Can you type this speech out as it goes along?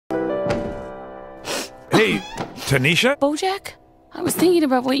Hey, Tanisha? BoJack? I was thinking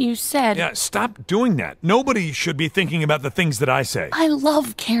about what you said. Yeah, stop doing that. Nobody should be thinking about the things that I say. I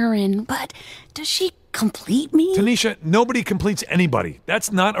love Karen, but does she complete me? Tanisha, nobody completes anybody.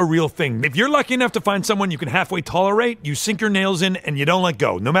 That's not a real thing. If you're lucky enough to find someone you can halfway tolerate, you sink your nails in and you don't let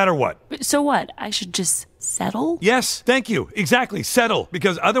go, no matter what. So what? I should just settle? Yes, thank you. Exactly, settle.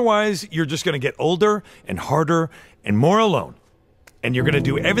 Because otherwise, you're just gonna get older and harder and more alone. And you're gonna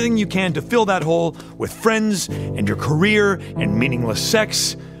do everything you can to fill that hole with friends and your career and meaningless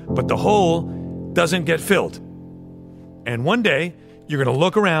sex, but the hole doesn't get filled. And one day, you're gonna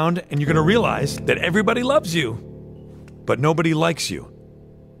look around and you're gonna realize that everybody loves you, but nobody likes you.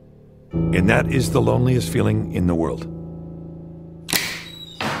 And that is the loneliest feeling in the world.